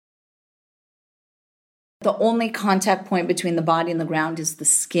The only contact point between the body and the ground is the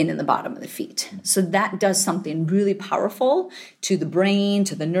skin in the bottom of the feet. So that does something really powerful to the brain,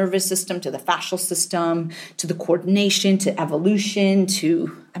 to the nervous system, to the fascial system, to the coordination, to evolution,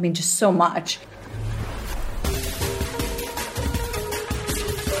 just so much.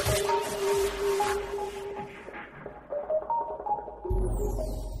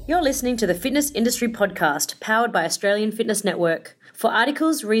 You're listening to the Fitness Industry Podcast, powered by Australian Fitness Network. For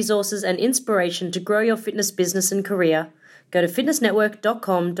articles, resources and inspiration to grow your fitness business and career, go to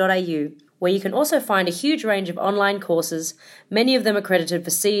fitnessnetwork.com.au, where you can also find a huge range of online courses, many of them accredited for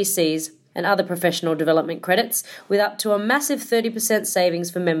CECs and other professional development credits, with up to a massive 30%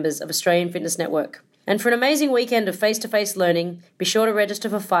 savings for members of Australian Fitness Network. And for an amazing weekend of face-to-face learning, be sure to register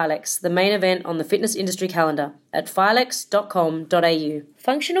for Filex, the main event on the fitness industry calendar, at filex.com.au.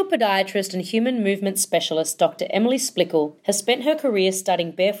 Functional podiatrist and human movement specialist Dr Emily Splichal has spent her career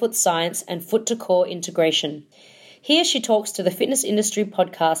studying barefoot science and foot-to-core integration. Here she talks to the Fitness Industry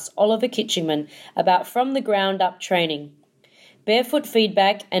Podcast's Oliver Kitchingman about from-the-ground-up training, barefoot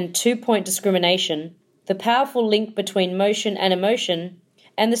feedback and two-point discrimination, the powerful link between motion and emotion,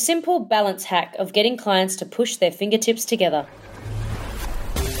 and the simple balance hack of getting clients to push their fingertips together.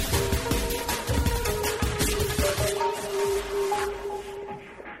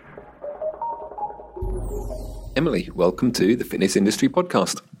 Emily, welcome to the Fitness Industry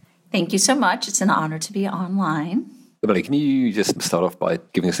Podcast. Thank you so much. It's an honor to be online. Emily, can you just start off by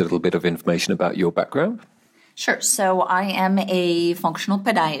giving us a little bit of information about your background? Sure. So I am a functional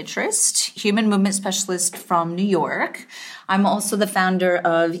podiatrist, human movement specialist from New York. I'm also the founder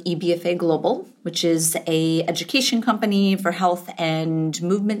of EBFA Global, which is a education company for health and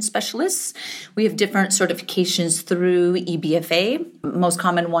movement specialists. We have different certifications through EBFA. Most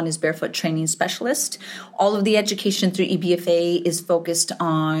common one is barefoot training specialist. All of the education through EBFA is focused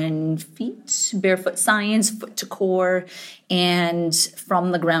on feet, barefoot science, foot to core, and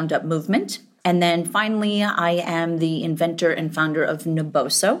from the ground up movement. And then finally, I am the inventor and founder of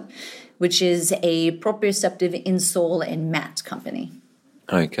Naboso, which is a proprioceptive insole and mat company.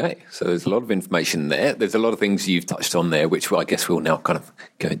 Okay, so there's a lot of information there. There's a lot of things you've touched on there, which I guess we'll now kind of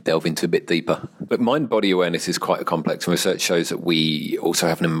go and delve into a bit deeper. But mind-body awareness is quite complex, and research shows that we also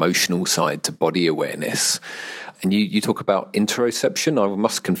have an emotional side to body awareness. And you talk about interoception. I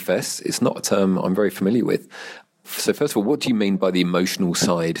must confess, it's not a term I'm very familiar with. So first of all, what do you mean by the emotional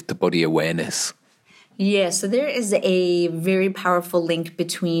side to body awareness? Yeah, so there is a very powerful link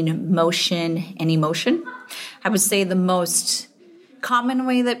between motion and emotion. I would say the most common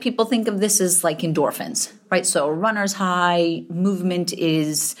way that people think of this is like endorphins, right? So runner's high, movement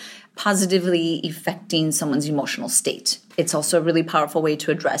is positively affecting someone's emotional state. It's also a really powerful way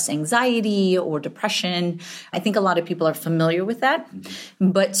to address anxiety or depression. I think a lot of people are familiar with that.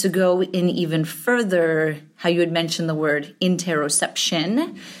 But to go in even further, how you had mentioned the word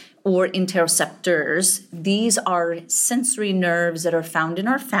interoception or interoceptors, these are sensory nerves that are found in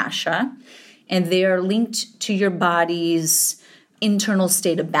our fascia, and they are linked to your body's internal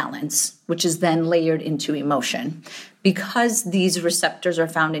state of balance, which is then layered into emotion. Because these receptors are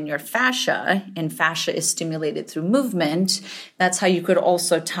found in your fascia, and fascia is stimulated through movement, that's how you could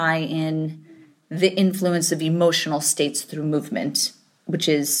also tie in the influence of emotional states through movement, which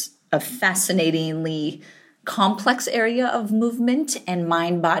is a fascinatingly complex area of movement and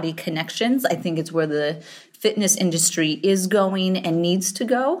mind-body connections. I think it's where the fitness industry is going and needs to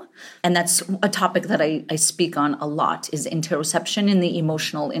go. And that's a topic that I speak on a lot, is interoception and the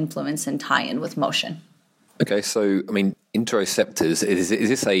emotional influence and tie-in with motion. Okay, so, interoceptors, is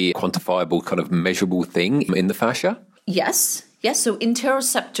this a quantifiable kind of measurable thing in the fascia? Yes. So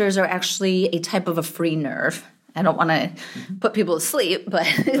interoceptors are actually a type of a free nerve. I don't want to put people to sleep, but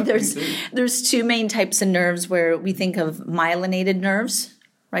there's two main types of nerves where we think of myelinated nerves,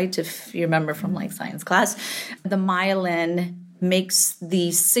 right? If you remember from like science class, the myelin makes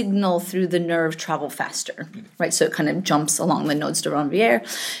the signal through the nerve travel faster, right? So it kind of jumps along the nodes de Ranvier.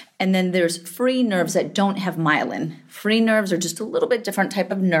 And then there's free nerves that don't have myelin. Free nerves are just a little bit different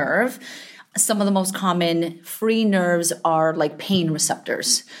type of nerve. Some of the most common free nerves are like pain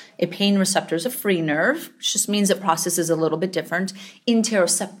receptors. A pain receptor is a free nerve, which just means it processes a little bit different.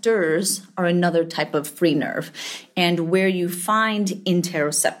 Interoceptors are another type of free nerve. And where you find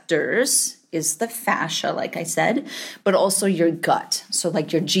interoceptors is the fascia, like I said, but also your gut. So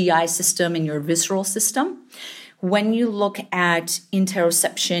like your GI system and your visceral system. When you look at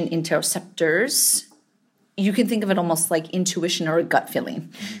interoceptors, you can think of it almost like intuition or a gut feeling.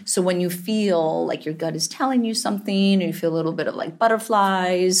 So when you feel like your gut is telling you something, or you feel a little bit of like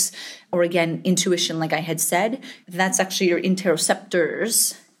butterflies, or again, intuition, like I had said, that's actually your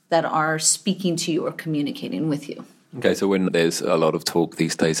interoceptors that are speaking to you or communicating with you. Okay, so when there's a lot of talk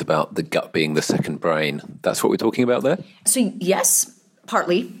these days about the gut being the second brain, that's what we're talking about there? So yes,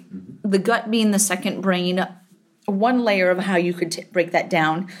 partly. The gut being the second brain, one layer of how you could break that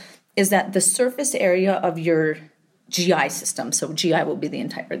down is that the surface area of your GI system, so GI will be the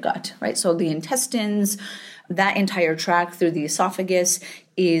entire gut, right? So the intestines, that entire tract through the esophagus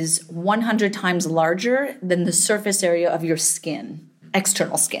is 100 times larger than the surface area of your skin,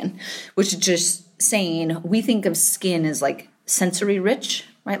 external skin, which is just saying we think of skin as like sensory rich,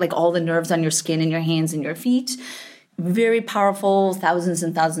 right? Like all the nerves on your skin and your hands and your feet, very powerful, thousands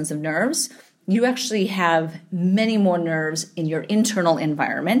and thousands of nerves. You actually have many more nerves in your internal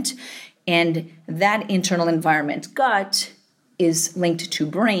environment, and that internal environment, gut, is linked to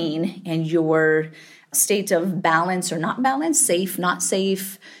brain and your state of balance or not balance, safe, not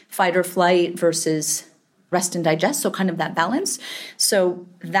safe, fight or flight versus rest and digest, so kind of that balance. So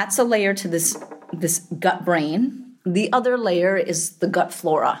that's a layer to this gut brain. The other layer is the gut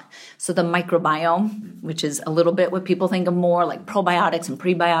flora. So the microbiome, which is a little bit what people think of more like probiotics and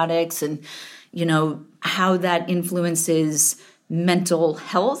prebiotics and, how that influences mental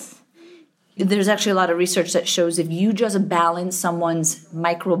health. There's actually a lot of research that shows if you just balance someone's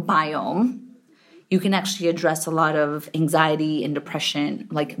microbiome, you can actually address a lot of anxiety and depression,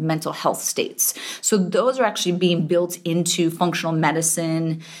 like mental health states. So those are actually being built into functional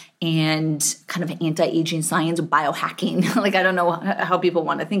medicine and kind of anti-aging science, biohacking. Like, I don't know how people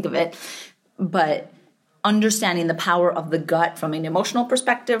want to think of it, but understanding the power of the gut from an emotional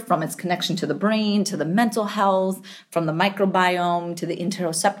perspective, from its connection to the brain, to the mental health, from the microbiome to the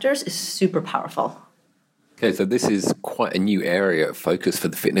interoceptors is super powerful. Okay, so this is quite a new area of focus for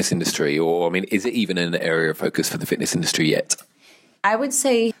the fitness industry, or, is it even an area of focus for the fitness industry yet? I would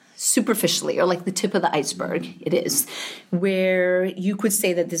say superficially, or like the tip of the iceberg, it is, where you could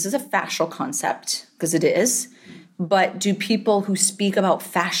say that this is a fascial concept, because it is, but do people who speak about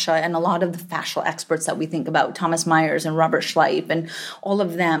fascia, and a lot of the fascial experts that we think about, Thomas Myers and Robert Schleip and all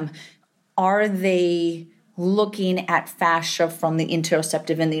of them, are they looking at fascia from the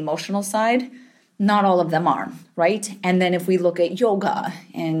interoceptive and the emotional side? Not all of them are, right? And then if we look at yoga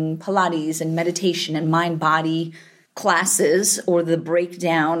and Pilates and meditation and mind-body classes, or the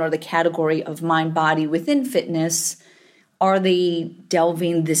breakdown or the category of mind-body within fitness, are they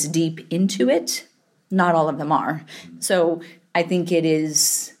delving this deep into it? Not all of them are. So I think it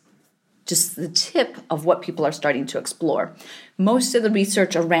is just the tip of what people are starting to explore. Most of the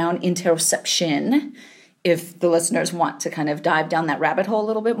research around interoception, if the listeners want to kind of dive down that rabbit hole a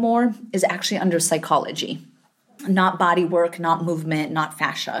little bit more, is actually under psychology. Not body work, not movement, not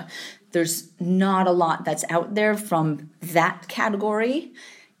fascia. There's not a lot that's out there from that category.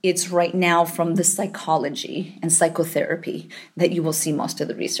 It's right now from the psychology and psychotherapy that you will see most of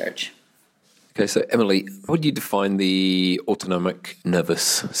the research. Okay, so Emily, how would you define the autonomic nervous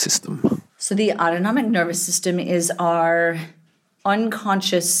system? So the autonomic nervous system is our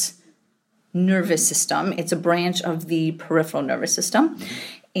unconscious nervous system. It's a branch of the peripheral nervous system.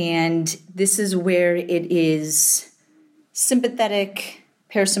 And this is where it is sympathetic,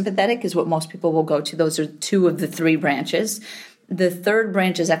 parasympathetic is what most people will go to. Those are two of the three branches. The third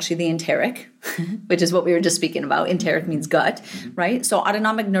branch is actually the enteric, which is what we were just speaking about. Enteric means gut, right? So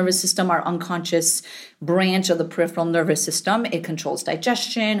autonomic nervous system, our unconscious branch of the peripheral nervous system, it controls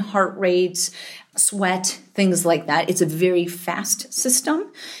digestion, heart rates, sweat, things like that. It's a very fast system.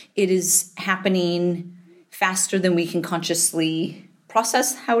 It is happening faster than we can consciously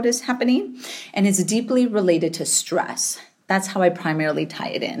process how it is happening. And it's deeply related to stress. That's how I primarily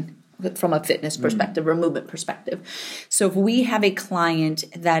tie it in from a fitness perspective or movement perspective. So if we have a client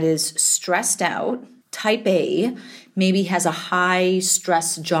that is stressed out, type A, maybe has a high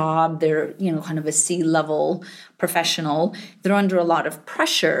stress job, they're, kind of a C-level professional, they're under a lot of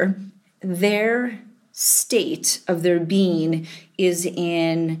pressure, their state of their being is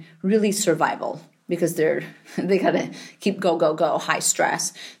in really survival because they got to keep go, high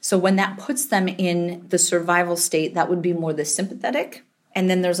stress. So when that puts them in the survival state, that would be more the sympathetic. And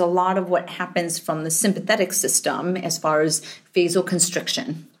then there's a lot of what happens from the sympathetic system as far as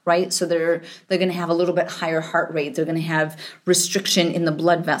vasoconstriction, right? So they're going to have a little bit higher heart rate. They're going to have restriction in the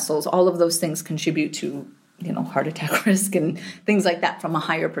blood vessels. All of those things contribute to, heart attack risk and things like that from a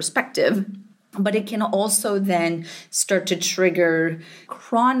higher perspective. But it can also then start to trigger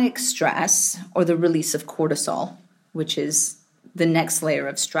chronic stress or the release of cortisol, which is the next layer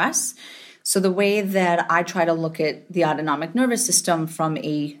of stress. So the way that I try to look at the autonomic nervous system from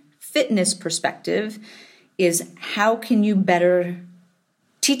a fitness perspective is how can you better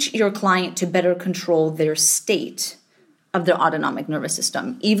teach your client to better control their state of their autonomic nervous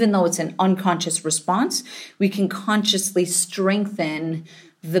system. Even though it's an unconscious response, we can consciously strengthen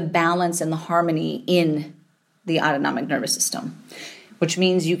the balance and the harmony in the autonomic nervous system, which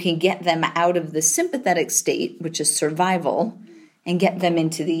means you can get them out of the sympathetic state, which is survival, and get them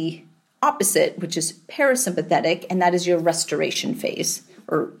into the opposite, which is parasympathetic, and that is your restoration phase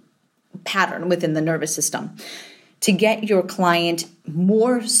or pattern within the nervous system. To get your client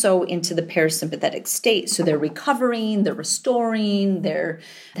more so into the parasympathetic state. So they're recovering, they're restoring,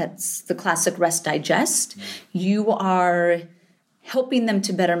 that's the classic rest digest. You are helping them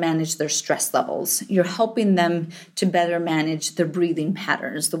to better manage their stress levels. You're helping them to better manage their breathing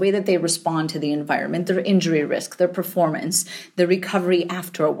patterns, the way that they respond to the environment, their injury risk, their performance, their recovery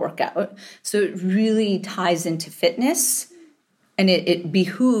after a workout. So it really ties into fitness. And it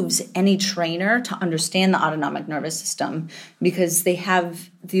behooves any trainer to understand the autonomic nervous system because they have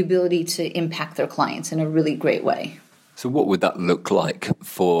the ability to impact their clients in a really great way. So what would that look like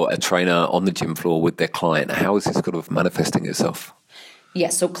for a trainer on the gym floor with their client? How is this sort of manifesting itself? Yeah,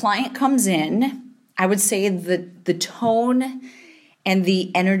 so client comes in, I would say the tone and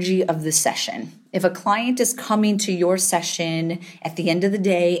the energy of the session. If a client is coming to your session at the end of the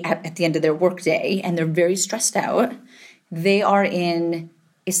day, at the end of their work day, and they're very stressed out, they are in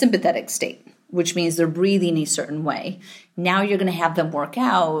a sympathetic state, which means they're breathing a certain way. Now you're going to have them work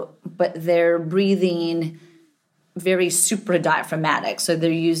out, but they're breathing very supradiaphragmatic. So they're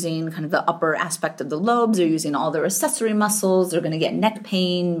using kind of the upper aspect of the lobes. They're using all their accessory muscles. They're going to get neck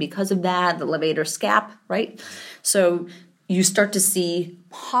pain because of that, the levator scap, right? So you start to see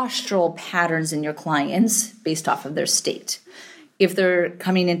postural patterns in your clients based off of their state. If they're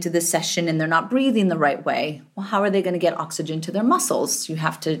coming into this session and they're not breathing the right way, well, how are they going to get oxygen to their muscles? You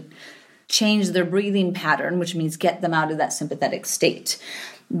have to change their breathing pattern, which means get them out of that sympathetic state.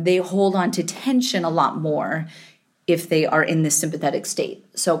 They hold on to tension a lot more if they are in this sympathetic state.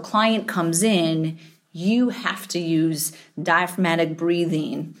 So client comes in, you have to use diaphragmatic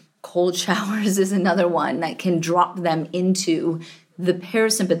breathing. Cold showers is another one that can drop them into the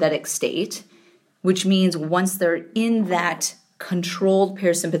parasympathetic state, which means once they're in that controlled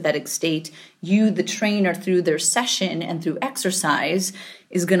parasympathetic state, you, the trainer, through their session and through exercise,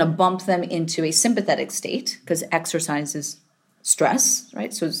 is going to bump them into a sympathetic state because exercise is stress,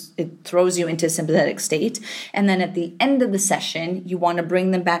 right? So it throws you into a sympathetic state. And then at the end of the session, you want to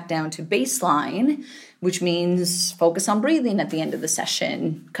bring them back down to baseline, which means focus on breathing at the end of the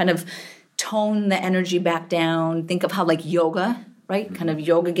session, kind of tone the energy back down. Think of how like yoga, right? Kind of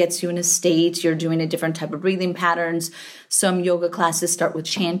yoga gets you in a state. You're doing a different type of breathing patterns. Some yoga classes start with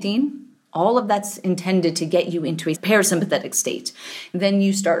chanting. All of that's intended to get you into a parasympathetic state. Then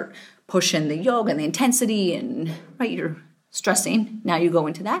you start pushing the yoga and the intensity and, right, you're stressing. Now you go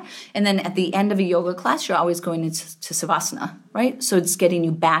into that. And then at the end of a yoga class, you're always going into savasana, right? So it's getting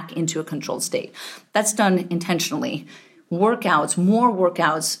you back into a controlled state. That's done intentionally. More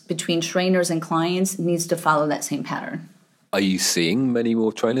workouts between trainers and clients needs to follow that same pattern. Are you seeing many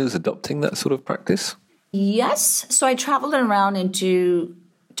more trainers adopting that sort of practice? Yes. So I traveled around into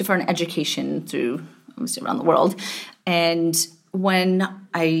different education through, obviously, around the world. And when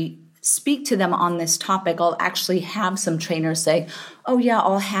I speak to them on this topic, I'll actually have some trainers say, oh yeah,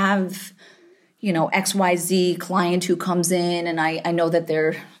 I'll have, XYZ client who comes in and I know that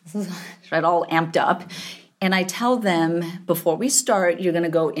they're right, all amped up. And I tell them before we start, you're going to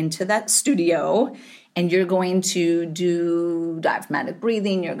go into that studio and you're going to do diaphragmatic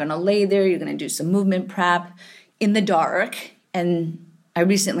breathing. You're going to lay there. You're going to do some movement prep in the dark. And I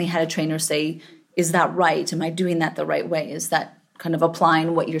recently had a trainer say, is that right? Am I doing that the right way? Is that kind of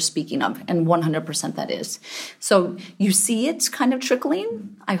applying what you're speaking of? And 100% that is. So you see it kind of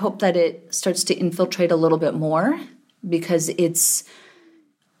trickling. I hope that it starts to infiltrate a little bit more because it's,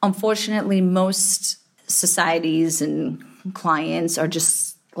 unfortunately, most societies and clients are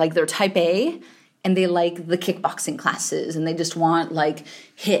just like they're type A and they like the kickboxing classes and they just want like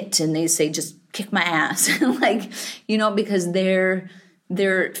hit and they say just kick my ass because they're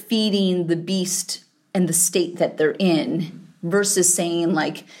feeding the beast and the state that they're in versus saying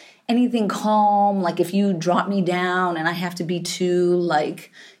like anything calm, like if you drop me down and I have to be too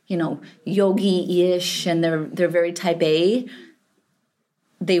like yogi-ish and they're very type A,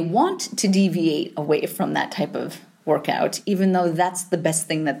 they want to deviate away from that type of workout, even though that's the best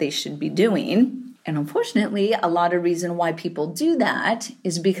thing that they should be doing. And unfortunately, a lot of reason why people do that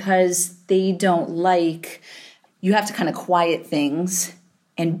is because they don't like, you have to kind of quiet things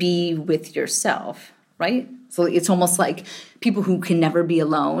and be with yourself, right? So it's almost like people who can never be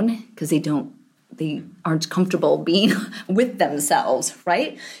alone because they aren't comfortable being with themselves,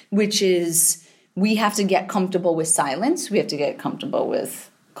 right? Which is we have to get comfortable with silence. We have to get comfortable with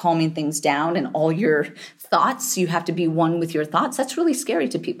calming things down and all your thoughts. You have to be one with your thoughts. That's really scary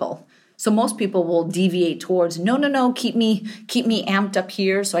to people. So most people will deviate towards, no, keep me amped up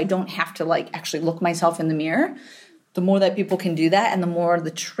here so I don't have to like actually look myself in the mirror. The more that people can do that and the more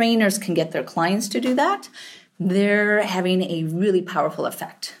the trainers can get their clients to do that, they're having a really powerful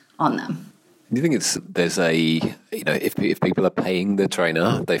effect on them. Do you think if people are paying the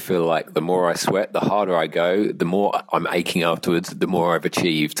trainer, they feel like the more I sweat, the harder I go, the more I'm aching afterwards, the more I've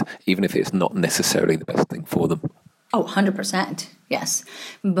achieved, even if it's not necessarily the best thing for them? Oh, 100%. Yes.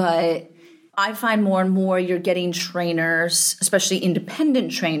 But I find more and more you're getting trainers, especially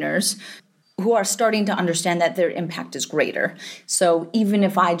independent trainers, who are starting to understand that their impact is greater. So even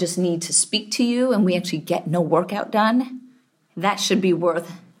if I just need to speak to you and we actually get no workout done, that should be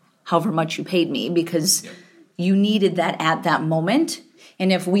worth however much you paid me because you needed that at that moment.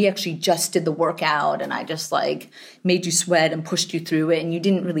 And if we actually just did the workout and I just like made you sweat and pushed you through it and you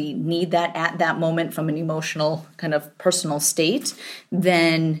didn't really need that at that moment from an emotional kind of personal state,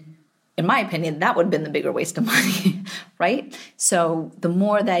 then in my opinion, that would have been the bigger waste of money, right? So the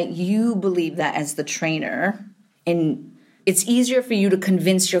more that you believe that as the trainer, and it's easier for you to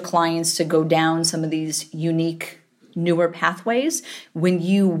convince your clients to go down some of these unique, newer pathways when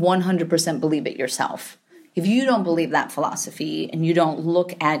you 100% believe it yourself. If you don't believe that philosophy and you don't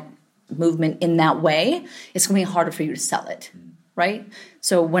look at movement in that way, it's going to be harder for you to sell it, right?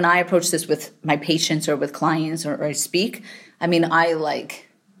 So when I approach this with my patients or with clients or I speak, I mean,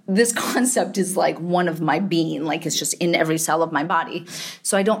 this concept is like one of my being, like it's just in every cell of my body.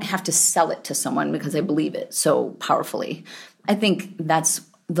 So I don't have to sell it to someone because I believe it so powerfully. I think that's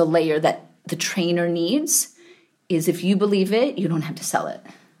the layer that the trainer needs is if you believe it, you don't have to sell it.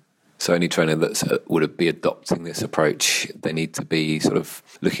 So any trainer that would be adopting this approach, they need to be sort of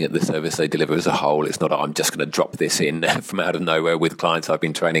looking at the service they deliver as a whole. It's not I'm just going to drop this in from out of nowhere with clients I've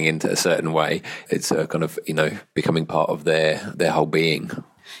been training into a certain way. It's kind of, becoming part of their whole being.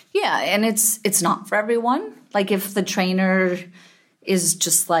 Yeah, and it's not for everyone. Like if the trainer is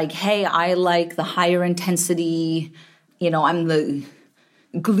just like, hey, I like the higher intensity, I'm the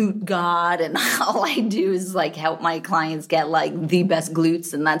glute god and all I do is like help my clients get like the best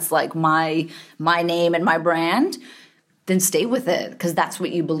glutes and that's like my name and my brand, then stay with it because that's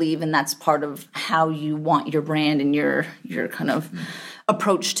what you believe and that's part of how you want your brand and your kind of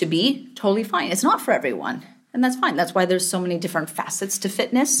approach to be. Totally fine. It's not for everyone. And that's fine. That's why there's so many different facets to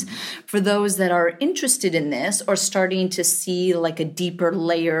fitness. For those that are interested in this or starting to see like a deeper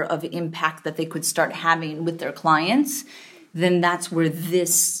layer of impact that they could start having with their clients, then that's where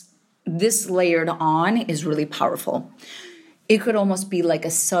this layered on is really powerful. It could almost be like a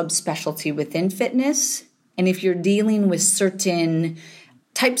subspecialty within fitness. And if you're dealing with certain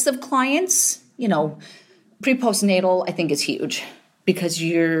types of clients, pre-postnatal, I think is huge. Because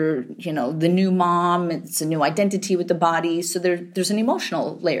you're, the new mom, it's a new identity with the body. So there's an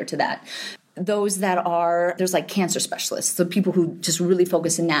emotional layer to that. Those there's like cancer specialists, so people who just really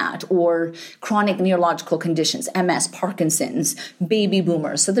focus in that, or chronic neurological conditions, MS, Parkinson's, baby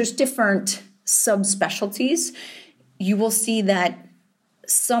boomers. So there's different subspecialties. You will see that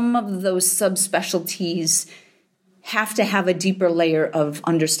some of those subspecialties have to have a deeper layer of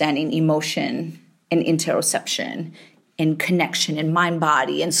understanding emotion and interoception and connection and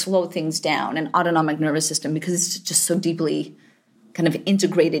mind-body and slow things down and autonomic nervous system because it's just so deeply kind of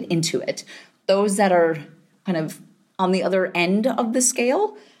integrated into it. Those that are kind of on the other end of the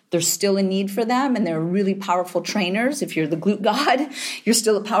scale, there's still a need for them and they're really powerful trainers. If you're the glute god, you're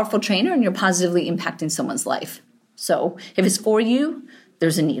still a powerful trainer and you're positively impacting someone's life. So if it's for you,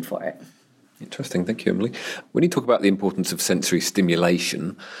 there's a need for it. Interesting. Thank you, Emily. When you talk about the importance of sensory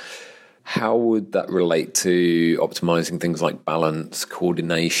stimulation, how would that relate to optimizing things like balance,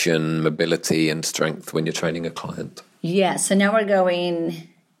 coordination, mobility, and strength when you're training a client? Yeah, so now we're going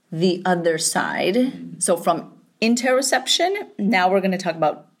the other side. So from interoception, now we're going to talk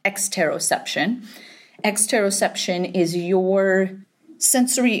about exteroception. Exteroception is your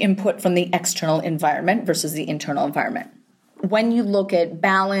sensory input from the external environment versus the internal environment. When you look at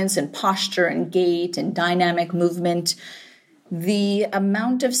balance and posture and gait and dynamic movement, the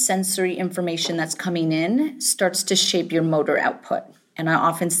amount of sensory information that's coming in starts to shape your motor output. And I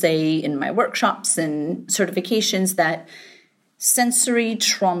often say in my workshops and certifications that sensory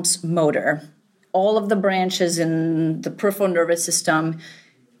trumps motor. All of the branches in the peripheral nervous system,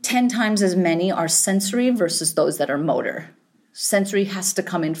 10 times as many are sensory versus those that are motor. Sensory has to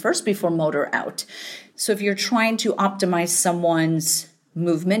come in first before motor out. So if you're trying to optimize someone's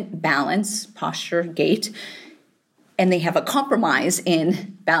movement, balance, posture, gait, and they have a compromise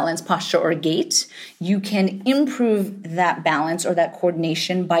in balance, posture, or gait, you can improve that balance or that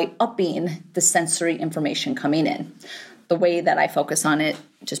coordination by upping the sensory information coming in. The way that I focus on it,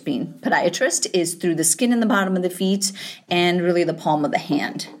 just being podiatrist, is through the skin in the bottom of the feet and really the palm of the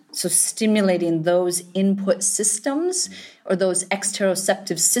hand. So stimulating those input systems or those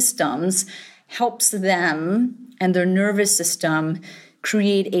exteroceptive systems helps them and their nervous system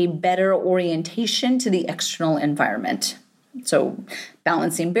create a better orientation to the external environment. So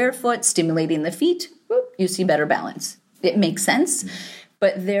balancing barefoot, stimulating the feet, you see better balance. It makes sense,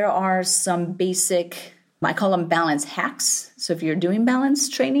 but there are some basic, I call them balance hacks. So if you're doing balance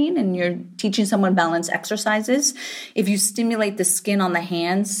training and you're teaching someone balance exercises, if you stimulate the skin on the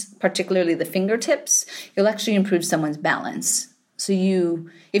hands, particularly the fingertips, you'll actually improve someone's balance. So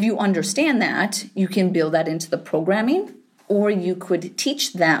if you understand that, you can build that into the programming, or you could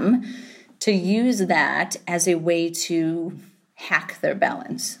teach them to use that as a way to hack their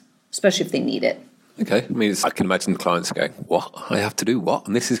balance, especially if they need it. Okay. I mean, I can imagine the clients going, what? I have to do what?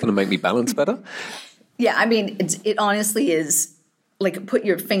 And this is going to make me balance better? Yeah, I mean, it honestly is like put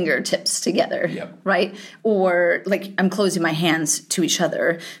your fingertips together, right? Or like I'm closing my hands to each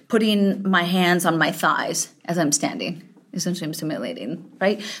other, putting my hands on my thighs as I'm standing. Essentially, I'm stimulating,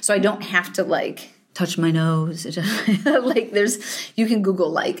 right? So I don't have to like touch my nose. Like you can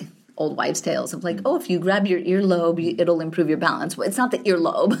Google like old wives' tales of like, oh, if you grab your earlobe, it'll improve your balance. Well, it's not the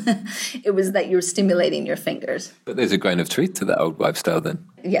earlobe. It was that you're stimulating your fingers. But there's a grain of truth to that old wives' tale then.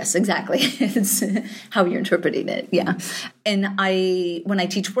 Yes, exactly. It's how you're interpreting it. Yeah. And when I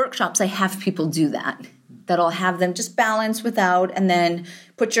teach workshops, I have people do that. That I'll have them just balance without, and then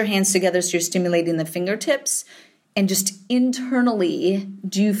put your hands together so you're stimulating the fingertips. And just internally,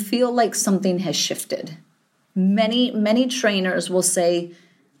 do you feel like something has shifted? Many trainers will say,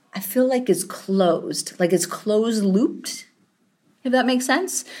 I feel like it's closed looped, if that makes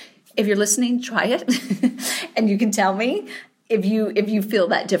sense. If you're listening, try it. And you can tell me if you feel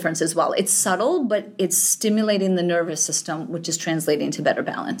that difference as well. It's subtle, but it's stimulating the nervous system, which is translating to better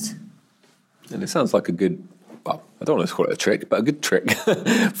balance. And it sounds like a good, well, I don't want to call it a trick, but a good trick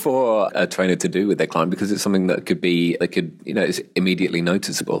for a trainer to do with their client, because it's something that it's immediately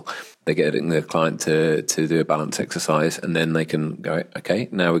noticeable. They're getting their client to do a balance exercise, and then they can go, okay,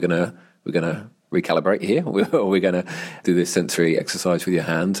 now we're gonna recalibrate here. We're gonna do this sensory exercise with your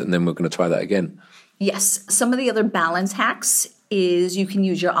hands, and then we're gonna try that again. Yes. Some of the other balance hacks is you can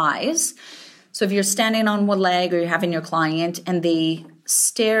use your eyes. So if you're standing on one leg or you're having your client and they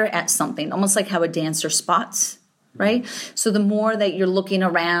stare at something, almost like how a dancer spots, right? So the more that you're looking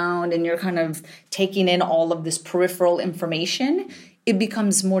around and you're kind of taking in all of this peripheral information, it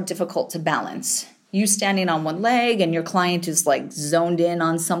becomes more difficult to balance. You standing on one leg and your client is like zoned in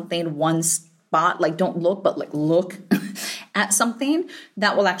on something, one spot, like don't look, but like look at something,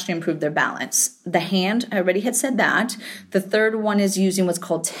 that will actually improve their balance. The hand, I already had said that. The third one is using what's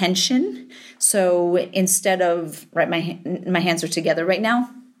called tension. So instead of, right, my hands are together right now.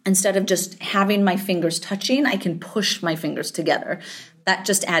 Instead of just having my fingers touching, I can push my fingers together. That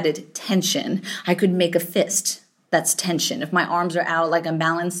just added tension. I could make a fist. That's tension. If my arms are out like I'm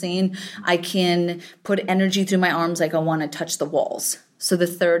balancing, I can put energy through my arms like I want to touch the walls. So the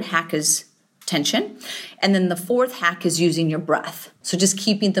third hack is tension. And then the fourth hack is using your breath. So just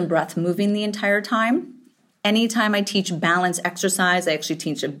keeping the breath moving the entire time. Anytime I teach balance exercise, I actually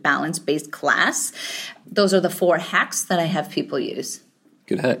teach a balance-based class. Those are the 4 hacks that I have people use.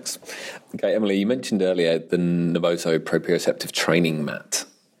 Good hacks. Okay, Emily, you mentioned earlier the Naboso proprioceptive training mat.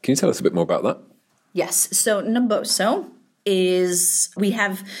 Can you tell us a bit more about that? Yes. So Naboso is, we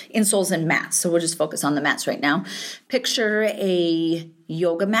have insoles and mats. So we'll just focus on the mats right now. Picture a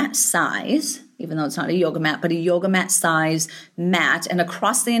yoga mat size, even though it's not a yoga mat, but a yoga mat size mat. And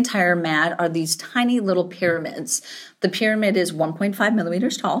across the entire mat are these tiny little pyramids. The pyramid is 1.5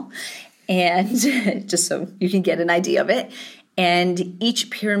 millimeters tall. And just so you can get an idea of it. And each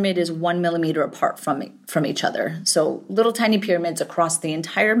pyramid is 1 millimeter apart from each other. So little tiny pyramids across the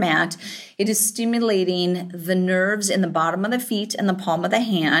entire mat. It is stimulating the nerves in the bottom of the feet and the palm of the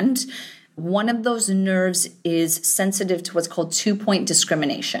hand. One of those nerves is sensitive to what's called 2-point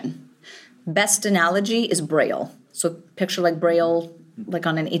discrimination. Best analogy is Braille. So picture like Braille, like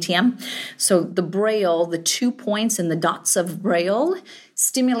on an ATM. So the Braille, the 2 points and the dots of Braille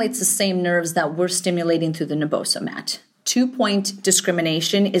stimulates the same nerves that we're stimulating through the Naboso mat. 2-point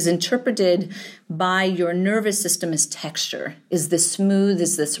discrimination is interpreted by your nervous system as texture. Is this smooth?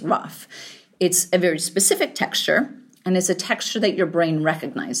 Is this rough? It's a very specific texture, and it's a texture that your brain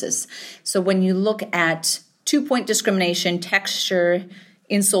recognizes. So when you look at 2-point discrimination, texture,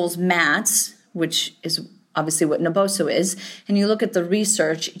 insoles, mats, which is obviously what Naboso is, and you look at the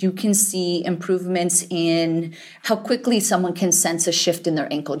research, you can see improvements in how quickly someone can sense a shift in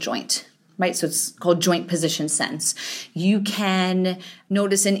their ankle joint, right? So it's called joint position sense. You can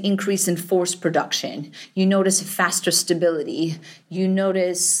notice an increase in force production. You notice faster stability. You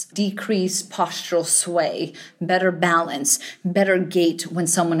notice decreased postural sway, better balance, better gait when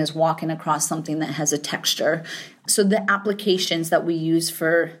someone is walking across something that has a texture. So the applications that we use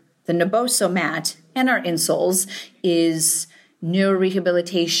for the Naboso mat and our insoles is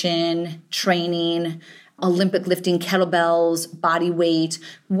neurorehabilitation, training, Olympic lifting, kettlebells, body weight,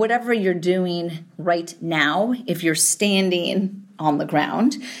 whatever you're doing right now. If you're standing on the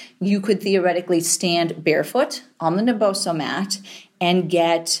ground, you could theoretically stand barefoot on the Naboso mat and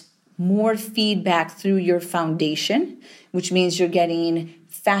get more feedback through your foundation, which means you're getting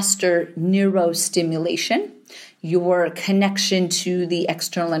faster neurostimulation. Your connection to the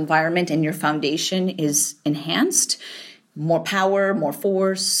external environment and your foundation is enhanced. More power, more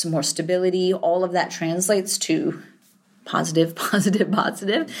force, more stability, all of that translates to positive.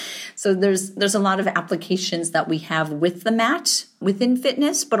 So there's a lot of applications that we have with the mat within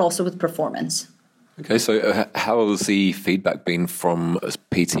fitness, but also with performance. Okay, so how has the feedback been from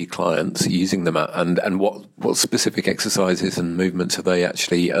PT clients using the mat, and what specific exercises and movements are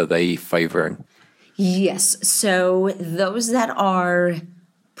they favouring? Yes, so those that are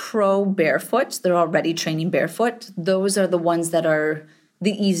pro barefoot, they're already training barefoot, those are the ones that are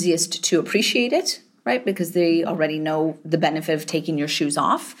the easiest to appreciate it, right? Because they already know the benefit of taking your shoes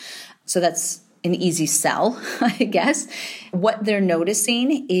off. So that's an easy sell, I guess. What they're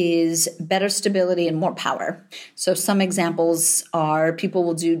noticing is better stability and more power. So some examples are people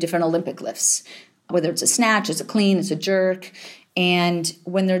will do different Olympic lifts, whether it's a snatch, it's a clean, it's a jerk. And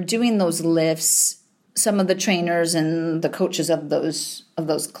when they're doing those lifts, some of the trainers and the coaches of those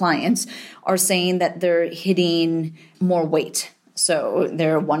clients are saying that they're hitting more weight. So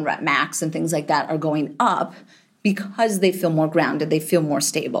their 1 rep max and things like that are going up because they feel more grounded, they feel more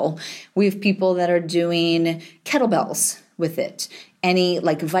stable. We have people that are doing kettlebells with it, any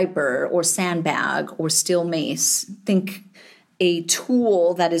like Viper or sandbag or steel mace. Think a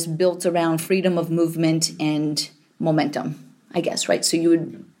tool that is built around freedom of movement and momentum, I guess, right? So you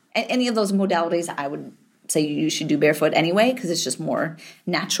would, any of those modalities, I would say you should do barefoot anyway because it's just more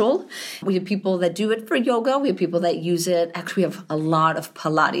natural. We have people that do it for yoga. We have people that use it. Actually, we have a lot of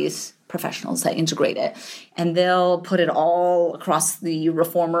Pilates professionals that integrate it. And they'll put it all across the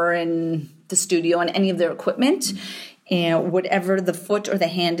reformer in the studio and any of their equipment. And whatever the foot or the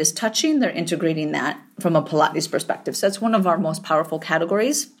hand is touching, they're integrating that from a Pilates perspective. So that's one of our most powerful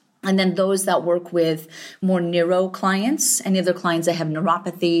categories. And then those that work with more neuro clients, any of their clients that have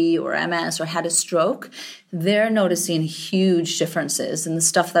neuropathy or MS or had a stroke, they're noticing huge differences in the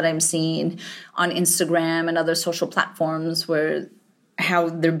stuff that I'm seeing on Instagram and other social platforms where how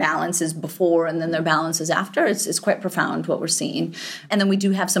their balance is before and then their balance is after. It's quite profound what we're seeing. And then we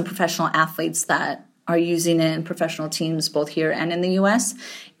do have some professional athletes that are using it in professional teams both here and in the US,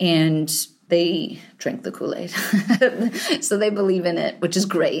 and they drink the Kool-Aid. So they believe in it, which is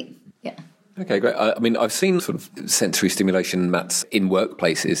great. Yeah. Okay, great. I mean, I've seen sort of sensory stimulation mats in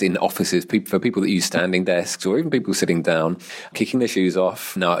workplaces, in offices, for people that use standing desks or even people sitting down, kicking their shoes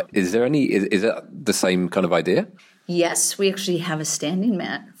off. Now, is that the same kind of idea? Yes, we actually have a standing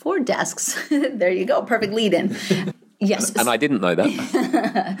mat for desks. There you go. Perfect lead in. Yes. And I didn't know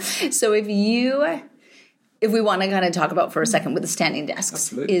that. So if we want to kind of talk about for a second with the standing desks,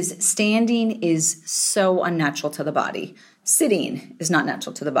 Absolutely. is standing is so unnatural to the body. Sitting is not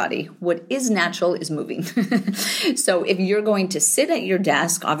natural to the body. What is natural is moving. So if you're going to sit at your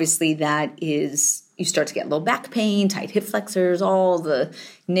desk, obviously you start to get low back pain, tight hip flexors, all the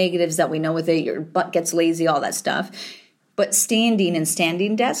negatives that we know with it. Your butt gets lazy, all that stuff. But standing and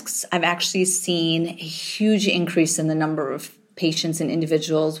standing desks, I've actually seen a huge increase in the number of patients and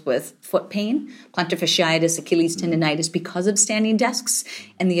individuals with foot pain, plantar fasciitis, Achilles tendonitis because of standing desks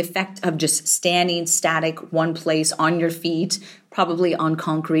and the effect of just standing static one place on your feet, probably on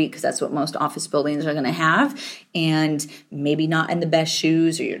concrete because that's what most office buildings are going to have, and maybe not in the best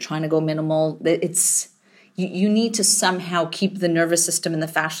shoes or you're trying to go minimal. You need to somehow keep the nervous system and the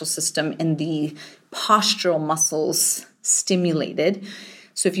fascial system and the postural muscles stimulated.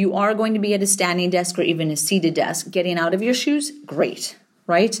 So if you are going to be at a standing desk or even a seated desk, getting out of your shoes, great,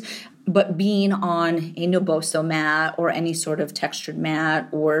 right? But being on a Naboso mat or any sort of textured mat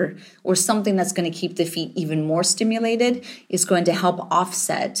or something that's going to keep the feet even more stimulated is going to help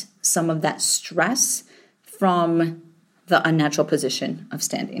offset some of that stress from the unnatural position of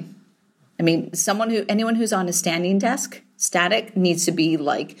standing. I mean, anyone who's on a standing desk, static, needs to be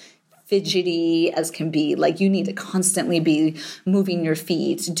like fidgety as can be. Like you need to constantly be moving your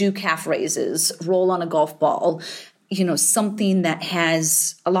feet, do calf raises, roll on a golf ball. Something that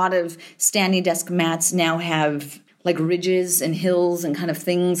has a lot of standing desk mats now have like ridges and hills and kind of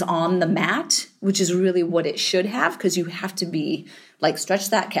things on the mat, which is really what it should have, because you have to be like stretch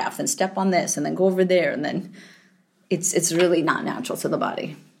that calf and step on this and then go over there, and then it's really not natural to the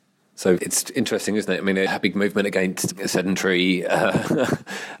body. So it's interesting, isn't it? I mean, a big movement against sedentary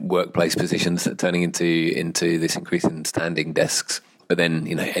workplace positions turning into this increase in standing desks. But then,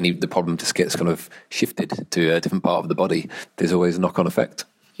 the problem just gets kind of shifted to a different part of the body. There's always a knock-on effect.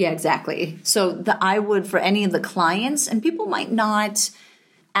 Yeah, exactly. So I would, for any of the clients, and people might not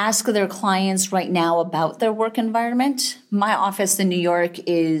ask their clients right now about their work environment. My office in New York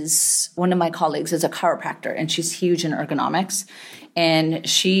is, one of my colleagues is a chiropractor, and she's huge in ergonomics. And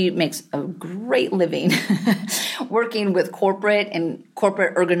she makes a great living working with corporate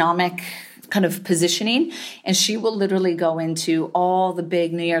ergonomic kind of positioning. And she will literally go into all the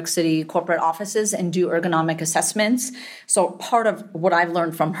big New York City corporate offices and do ergonomic assessments. So part of what I've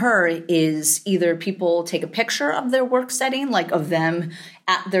learned from her is either people take a picture of their work setting, like of them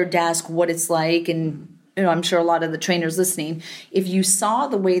at their desk, what it's like. And I'm sure a lot of the trainers listening, if you saw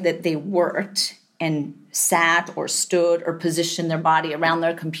the way that they worked and sat or stood or positioned their body around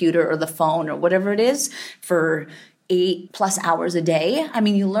their computer or the phone or whatever it is for 8+ hours a day,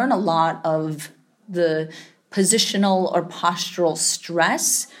 you learn a lot of the positional or postural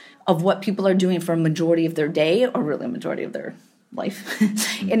stress of what people are doing for a majority of their day, or really a majority of their life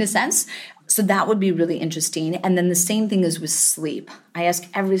in a sense. So that would be really interesting. And then the same thing is with sleep. I ask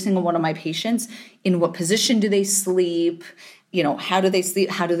every single one of my patients, in what position do they sleep? How do they sleep?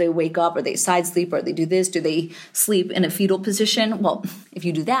 How do they wake up? Are they side sleep? Or they do this? Do they sleep in a fetal position? Well, if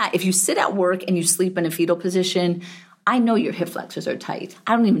you do that, if you sit at work and you sleep in a fetal position, I know your hip flexors are tight.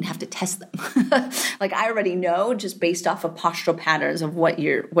 I don't even have to test them. Like I already know just based off of postural patterns of what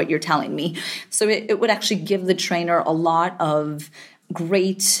you're telling me. So it would actually give the trainer a lot of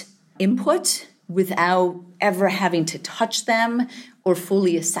great input without ever having to touch them or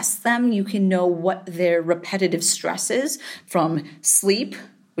fully assess them. You can know what their repetitive stress is from sleep,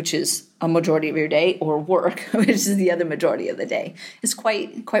 which is a majority of your day, or work, which is the other majority of the day. It's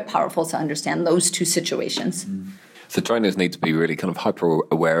quite powerful to understand those two situations. So trainers need to be really kind of hyper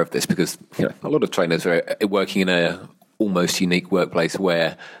aware of this, because a lot of trainers are working in a almost unique workplace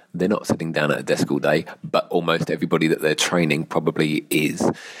where they're not sitting down at a desk all day, but almost everybody that they're training probably is.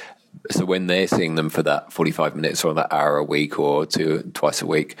 So when they're seeing them for that 45 minutes or that hour a week or twice a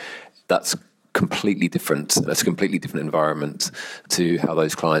week, that's completely different. That's a completely different environment to how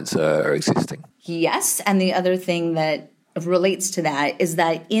those clients are existing. Yes. And the other thing that relates to that is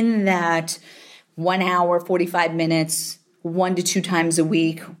that in that 1 hour, 45 minutes, 1 to 2 times a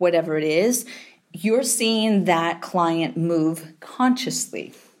week, whatever it is, you're seeing that client move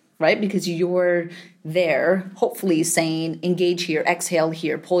consciously, right? Because you're there, hopefully saying, engage here, exhale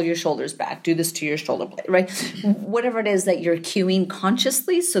here, pull your shoulders back, do this to your shoulder blade, right? Whatever it is that you're cueing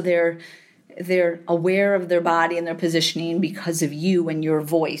consciously, so they're aware of their body and their positioning because of you and your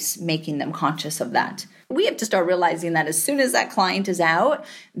voice making them conscious of that. We have to start realizing that as soon as that client is out,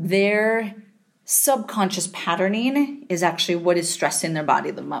 their subconscious patterning is actually what is stressing their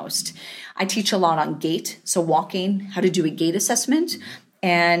body the most. I teach a lot on gait, so walking, how to do a gait assessment,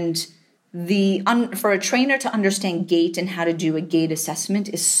 and for a trainer to understand gait and how to do a gait assessment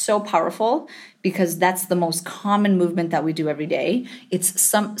is so powerful, because that's the most common movement that we do every day. It's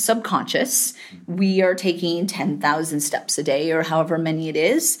subconscious. We are taking 10,000 steps a day, or however many it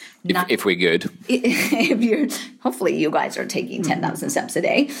is. If we're good. Hopefully you guys are taking 10,000 steps a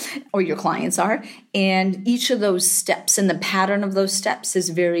day, or your clients are. And each of those steps and the pattern of those steps is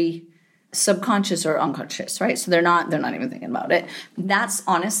very subconscious or unconscious, right? So they're not even thinking about it. That's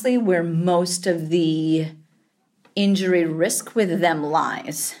honestly where most of the injury risk with them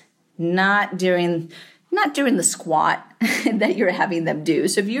lies. Not during the squat that you're having them do.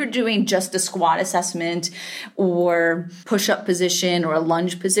 So if you're doing just a squat assessment or push-up position or a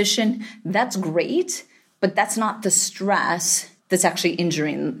lunge position, that's great, but that's not the stress that's actually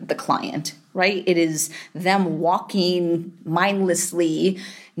injuring the client, right? It is them walking mindlessly,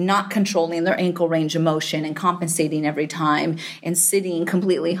 not controlling their ankle range of motion and compensating every time, and sitting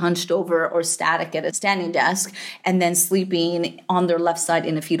completely hunched over or static at a standing desk, and then sleeping on their left side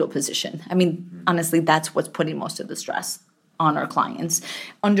in a fetal position. Honestly, that's what's putting most of the stress on our clients.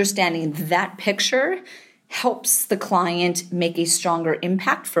 Understanding that picture helps the client make a stronger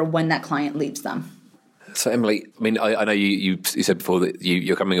impact for when that client leaves them. So, Emily, I know you said before that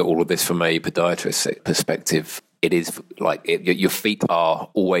you're coming at all of this from a podiatrist perspective. it is like your feet are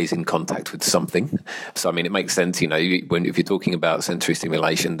always in contact with something. So, I mean, it makes sense, if you're talking about sensory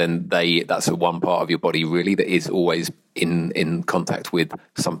stimulation, then that's a one part of your body really that is always in contact with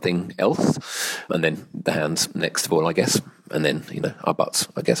something else. And then the hands next of all, I guess. And then, our butts,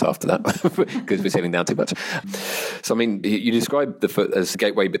 I guess, after that, because we're sitting down too much. So, I mean, you described the foot as the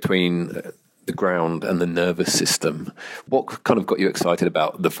gateway between the ground and the nervous system. What kind of got you excited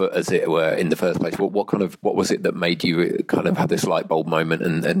about the foot, as it were, in the first place? What was it that made you kind of have this light bulb moment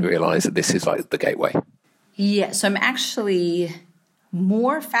and realize that this is like the gateway? Yeah, so I'm actually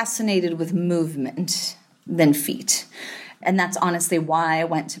more fascinated with movement than feet. And that's honestly why I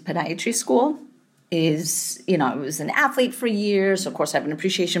went to podiatry school. I was an athlete for years. Of course, I have an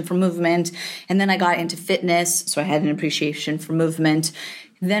appreciation for movement. And then I got into fitness, so I had an appreciation for movement.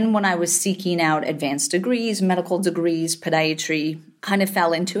 Then when I was seeking out advanced degrees, medical degrees, podiatry, kind of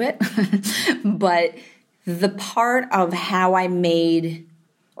fell into it. But the part of how I made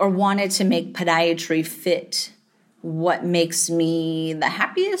or wanted to make podiatry fit what makes me the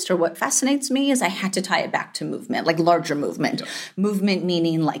happiest or what fascinates me is I had to tie it back to movement, like larger movement. Yeah. Movement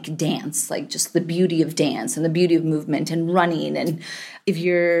meaning like dance, like just the beauty of dance and the beauty of movement and running. And if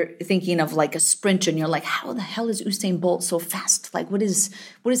you're thinking of like a sprinter and you're like, how the hell is Usain Bolt so fast? Like what is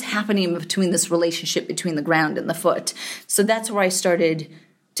happening between this relationship between the ground and the foot? So that's where I started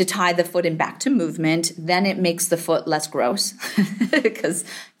to tie the foot in back to movement. Then it makes the foot less gross because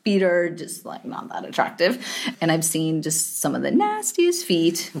feet are just like not that attractive. And I've seen just some of the nastiest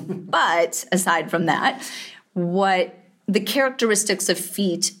feet. But aside from that, what the characteristics of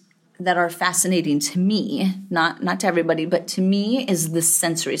feet that are fascinating to me, not to everybody, but to me is the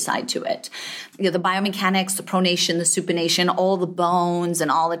sensory side to it. The biomechanics, the pronation, the supination, all the bones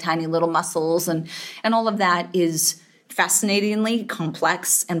and all the tiny little muscles and all of that is fascinatingly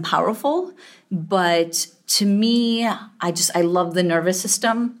complex and powerful. But to me, I love the nervous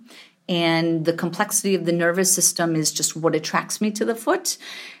system, and the complexity of the nervous system is just what attracts me to the foot.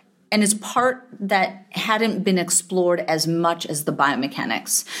 And it's part that hadn't been explored as much as the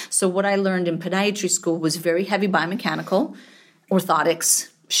biomechanics. So what I learned in podiatry school was very heavy biomechanical, orthotics,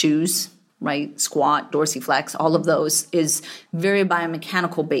 shoes, right? Squat, dorsiflex, all of those is very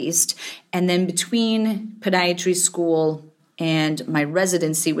biomechanical based. And then between podiatry school and my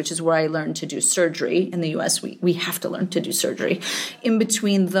residency, which is where I learned to do surgery in the US, we have to learn to do surgery. In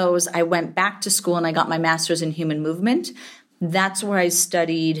between those, I went back to school and I got my master's in human movement. That's where I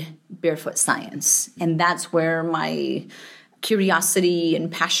studied barefoot science. And that's where my curiosity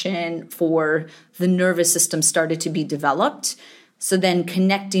and passion for the nervous system started to be developed. So then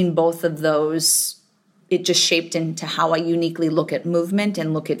connecting both of those, it just shaped into how I uniquely look at movement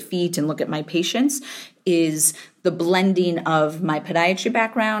and look at feet and look at my patients, is the blending of my podiatry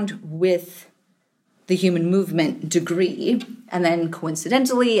background with the human movement degree. And then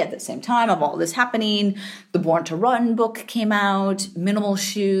coincidentally, at the same time of all this happening, the Born to Run book came out, minimal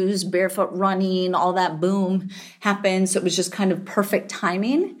shoes, barefoot running, all that boom happened. So it was just kind of perfect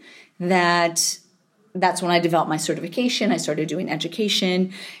timing that's when I developed my certification. I started doing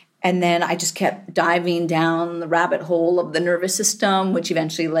education. And then I just kept diving down the rabbit hole of the nervous system, which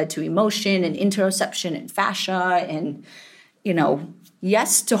eventually led to emotion and interoception and fascia. And,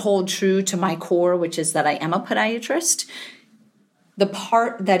 yes, to hold true to my core, which is that I am a podiatrist. The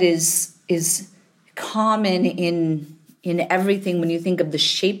part that is common in everything when you think of the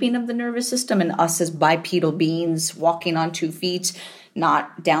shaping of the nervous system and us as bipedal beings walking on 2 feet,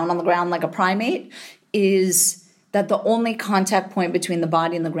 not down on the ground like a primate, is that the only contact point between the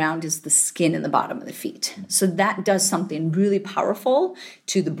body and the ground is the skin in the bottom of the feet. So that does something really powerful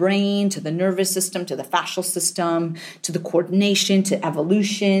to the brain, to the nervous system, to the fascial system, to the coordination, to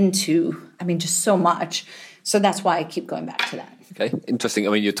evolution, just so much. So that's why I keep going back to that. Okay, interesting.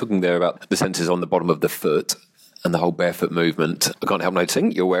 I mean, you're talking there about the sensors on the bottom of the foot and the whole barefoot movement. I can't help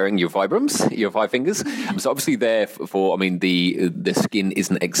noticing you're wearing your Vibrams, your 5 fingers. So obviously there the skin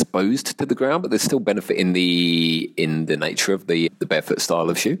isn't exposed to the ground, but there's still benefit in the nature of the barefoot style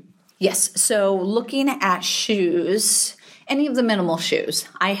of shoe. Yes. So looking at shoes, any of the minimal shoes,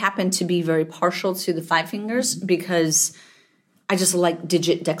 I happen to be very partial to the 5 fingers because I just like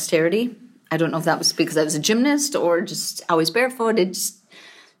digit dexterity. I don't know if that was because I was a gymnast or just always barefoot.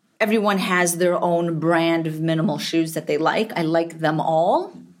 Everyone has their own brand of minimal shoes that they like. I like them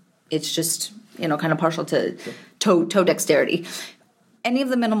all. It's just, kind of partial to toe dexterity. Any of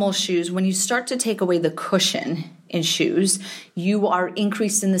the minimal shoes, when you start to take away the cushion in shoes, you are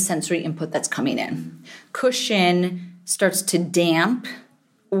increasing the sensory input that's coming in. Cushion starts to damp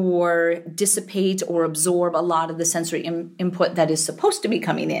or dissipate or absorb a lot of the sensory input that is supposed to be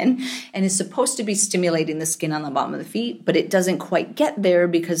coming in and is supposed to be stimulating the skin on the bottom of the feet, but it doesn't quite get there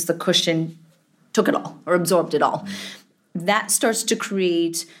because the cushion took it all or absorbed it all. That starts to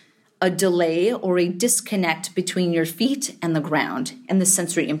create a delay or a disconnect between your feet and the ground and the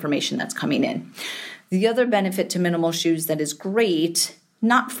sensory information that's coming in. The other benefit to minimal shoes that is great,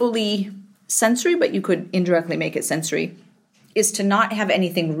 not fully sensory, but you could indirectly make it sensory, is to not have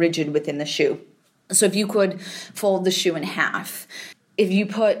anything rigid within the shoe. So if you could fold the shoe in half, if you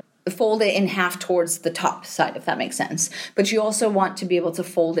fold it in half towards the top side, if that makes sense. But you also want to be able to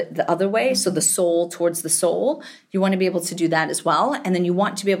fold it the other way, so the sole towards the sole. You want to be able to do that as well. And then you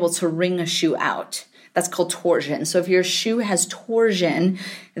want to be able to wring a shoe out. That's called torsion. So if your shoe has torsion,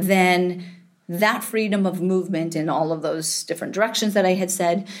 then that freedom of movement in all of those different directions that I had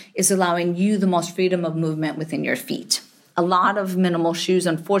said is allowing you the most freedom of movement within your feet. A lot of minimal shoes,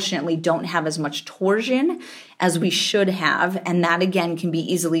 unfortunately, don't have as much torsion as we should have, and that, again, can be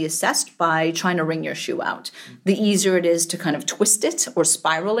easily assessed by trying to wring your shoe out. The easier it is to kind of twist it or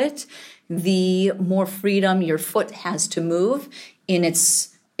spiral it, the more freedom your foot has to move in its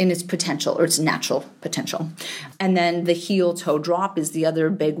potential or its natural potential. And then the heel-toe drop is the other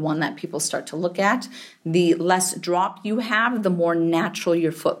big one that people start to look at. The less drop you have, the more natural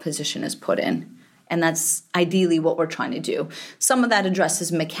your foot position is put in. And that's ideally what we're trying to do. Some of that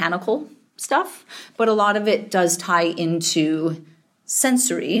addresses mechanical stuff, but a lot of it does tie into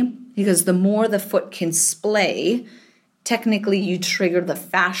sensory, because the more the foot can splay, technically you trigger the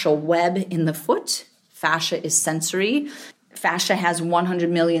fascial web in the foot. Fascia is sensory. Fascia has 100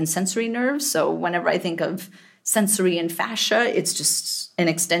 million sensory nerves, so whenever I think of sensory and fascia, it's just an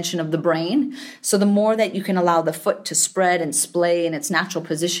extension of the brain. So the more that you can allow the foot to spread and splay in its natural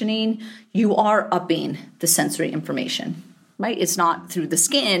positioning, you are upping the sensory information, right? It's not through the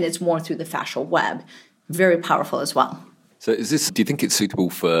skin, it's more through the fascial web. Very powerful as well. So do you think it's suitable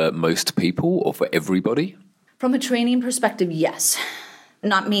for most people or for everybody? From a training perspective, yes.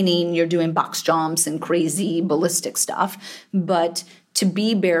 Not meaning you're doing box jumps and crazy ballistic stuff, but to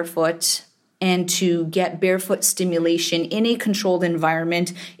be barefoot and to get barefoot stimulation in a controlled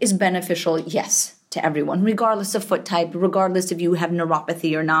environment is beneficial, yes, to everyone, regardless of foot type, regardless if you have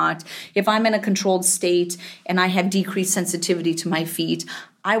neuropathy or not. If I'm in a controlled state and I have decreased sensitivity to my feet,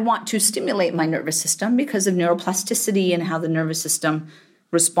 I want to stimulate my nervous system because of neuroplasticity and how the nervous system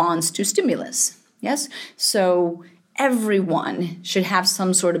responds to stimulus. Yes? So everyone should have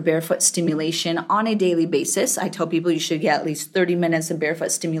some sort of barefoot stimulation on a daily basis. I tell people you should get at least 30 minutes of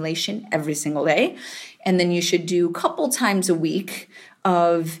barefoot stimulation every single day. And then you should do a couple times a week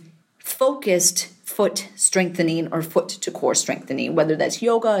of focused foot strengthening or foot to core strengthening, whether that's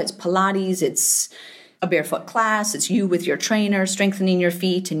yoga, it's Pilates, it's a barefoot class, it's you with your trainer strengthening your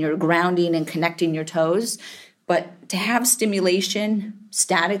feet and you're grounding and connecting your toes. But to have stimulation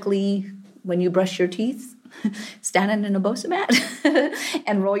statically when you brush your teeth, stand in a Bosa mat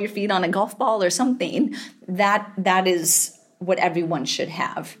and roll your feet on a golf ball or something, that is what everyone should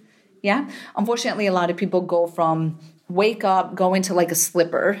have. Yeah. Unfortunately, a lot of people go from wake up, go into like a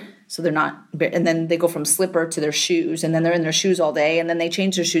slipper. So they're not, and then they go from slipper to their shoes, and then they're in their shoes all day, and then they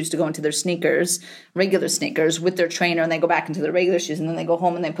change their shoes to go into their sneakers, regular sneakers with their trainer, and they go back into their regular shoes, and then they go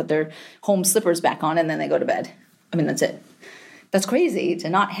home and they put their home slippers back on, and then they go to bed. I mean, that's it. That's crazy to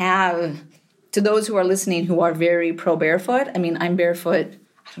not have. To those who are listening who are very pro barefoot, I mean, I'm barefoot,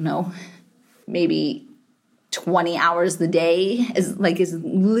 I don't know, maybe 20 hours a day, as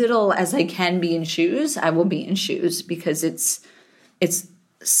little as I can be in shoes, I will be in shoes because it's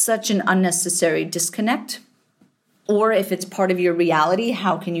such an unnecessary disconnect. Or if it's part of your reality,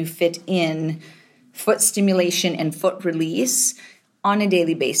 how can you fit in foot stimulation and foot release on a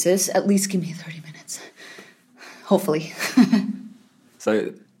daily basis? At least give me 30 minutes, hopefully.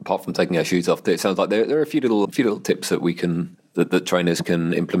 So apart from taking our shoes off, it sounds like there are a few little tips that trainers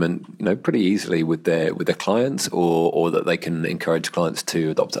can implement, pretty easily with their clients, or that they can encourage clients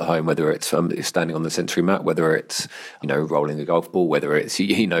to adopt at home. Whether it's standing on the sensory mat, whether it's rolling a golf ball, whether it's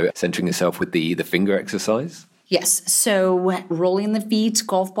centering yourself with the finger exercise. Yes. So rolling the feet,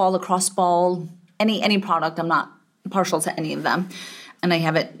 golf ball, lacrosse ball, any product. I'm not partial to any of them. And I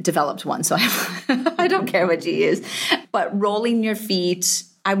haven't developed one, so I don't care what you use. But rolling your feet,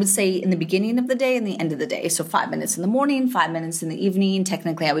 I would say in the beginning of the day and the end of the day. So 5 minutes in the morning, 5 minutes in the evening.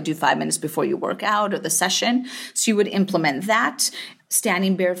 Technically, I would do 5 minutes before you work out or the session. So you would implement that.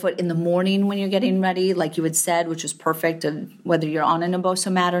 Standing barefoot in the morning when you're getting ready, like you had said, which was perfect, whether you're on an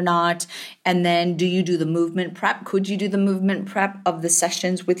Bosa mat or not. And then do you do the movement prep? Could you do the movement prep of the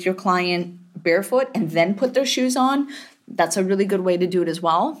sessions with your client barefoot and then put their shoes on? That's a really good way to do it as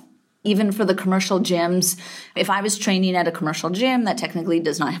well. Even for the commercial gyms, if I was training at a commercial gym that technically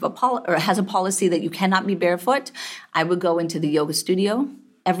does not have or has a policy that you cannot be barefoot, I would go into the yoga studio.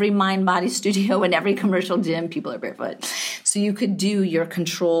 Every mind body studio and every commercial gym, people are barefoot. So you could do your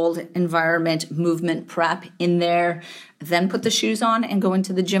controlled environment movement prep in there, then put the shoes on and go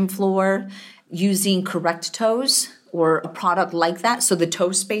into the gym floor using correct toes or a product like that. So the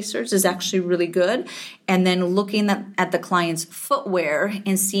toe spacers is actually really good. And then looking at the client's footwear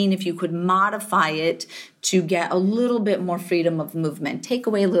and seeing if you could modify it to get a little bit more freedom of movement, take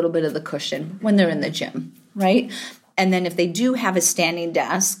away a little bit of the cushion when they're in the gym, right? And then if they do have a standing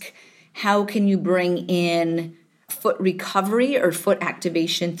desk, how can you bring in foot recovery or foot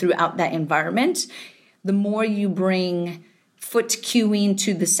activation throughout that environment? The more you bring foot cueing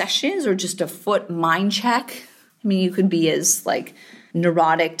to the sessions or just a foot mind check, I mean, you could be as like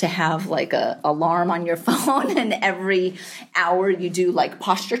neurotic to have like a alarm on your phone and every hour you do like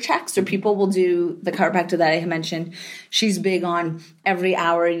posture checks, or people will do the chiropractor that I mentioned. She's big on every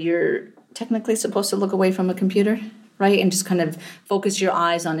hour you're technically supposed to look away from a computer, right? And just kind of focus your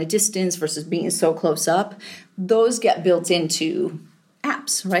eyes on a distance versus being so close up. Those get built into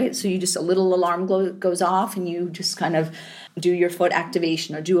apps, right? So you just, a little alarm goes off and you just kind of do your foot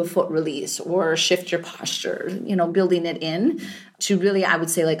activation or do a foot release or shift your posture, building it in to really, I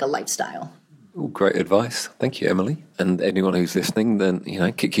would say, like a lifestyle. Ooh, great advice. Thank you, Emily. And anyone who's listening, then,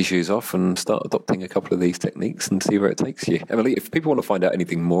 kick your shoes off and start adopting a couple of these techniques and see where it takes you. Emily, if people want to find out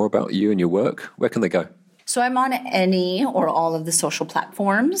anything more about you and your work, where can they go? So I'm on any or all of the social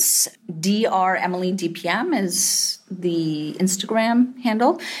platforms. Dr Emily DPM is the Instagram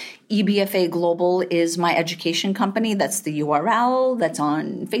handle. EBFA Global is my education company. That's the URL. That's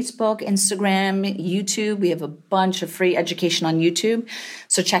on Facebook, Instagram, YouTube. We have a bunch of free education on YouTube.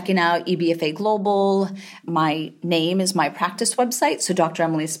 So checking out EBFA Global. My name is my practice website, so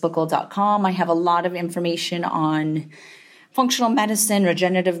dremelysplichal.com. I have a lot of information on functional medicine,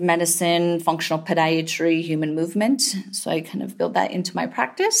 regenerative medicine, functional podiatry, human movement. So I kind of build that into my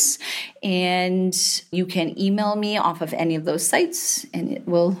practice. And you can email me off of any of those sites and it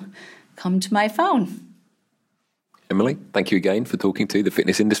will come to my phone. Emily, thank you again for talking to the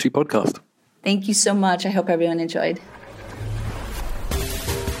Fitness Industry Podcast. Thank you so much. I hope everyone enjoyed.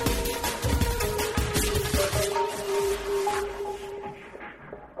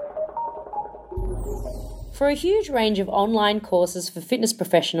 For a huge range of online courses for fitness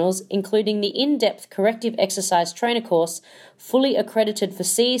professionals, including the in-depth corrective exercise trainer course, fully accredited for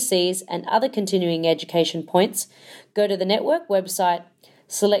CECs and other continuing education points, go to the network website,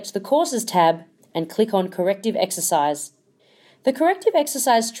 select the Courses tab, and click on Corrective Exercise. The Corrective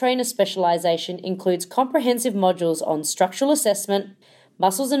Exercise Trainer specialisation includes comprehensive modules on structural assessment,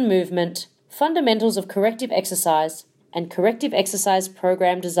 muscles and movement, fundamentals of corrective exercise, and corrective exercise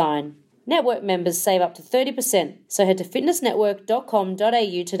program design. Network members save up to 30%, so head to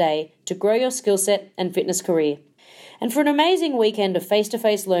fitnessnetwork.com.au today to grow your skill set and fitness career. And for an amazing weekend of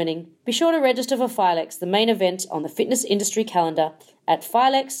face-to-face learning, be sure to register for Filex, the main event on the fitness industry calendar, at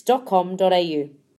filex.com.au.